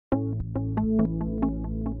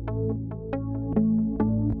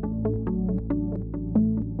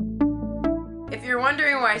you're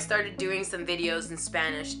wondering why I started doing some videos in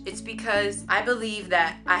Spanish, it's because I believe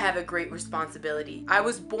that I have a great responsibility. I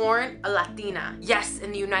was born a Latina, yes,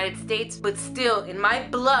 in the United States, but still in my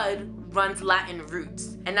blood runs Latin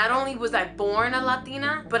roots. And not only was I born a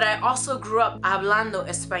Latina, but I also grew up hablando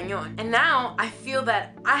español. And now I feel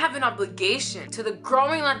that I have an obligation to the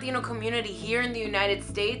growing Latino community here in the United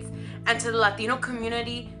States and to the Latino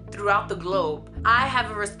community throughout the globe. I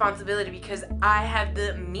have a responsibility because I have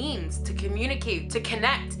the means to communicate, to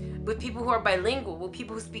connect with people who are bilingual, with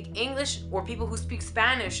people who speak English or people who speak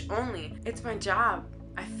Spanish only. It's my job,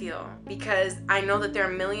 I feel, because I know that there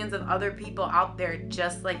are millions of other people out there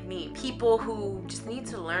just like me. People who just need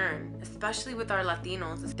to learn, especially with our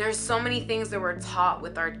Latinos. There's so many things that we're taught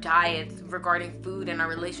with our diets regarding food and our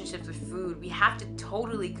relationships with food. We have to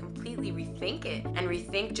totally, completely rethink it and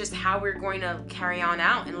rethink just how we're going to carry on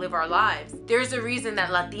out and live our lives. There's a reason that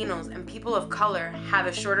Latinos and people of color have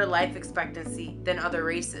a shorter life expectancy than other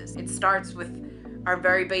races. It starts with our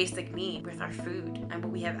very basic need with our food and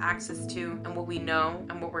what we have access to and what we know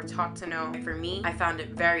and what we're taught to know. For me, I found it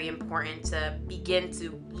very important to begin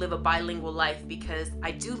to live a bilingual life because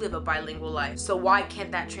I do live a bilingual life. So why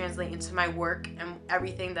can't that translate into my work and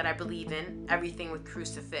everything that I believe in, everything with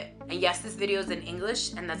Cruz to fit? And yes, this video is in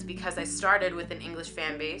English, and that's because I started with an English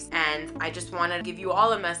fan base, and I just wanted to give you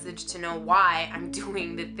all a message to know why I'm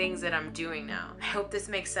doing the things that I'm doing now. I hope this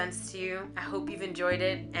makes sense to you. I hope you've enjoyed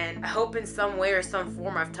it, and I hope in some way or some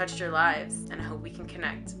form I've touched your lives, and I hope we can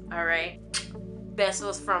connect. All right?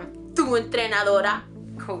 Besos from tu entrenadora,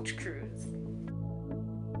 Coach Cruz.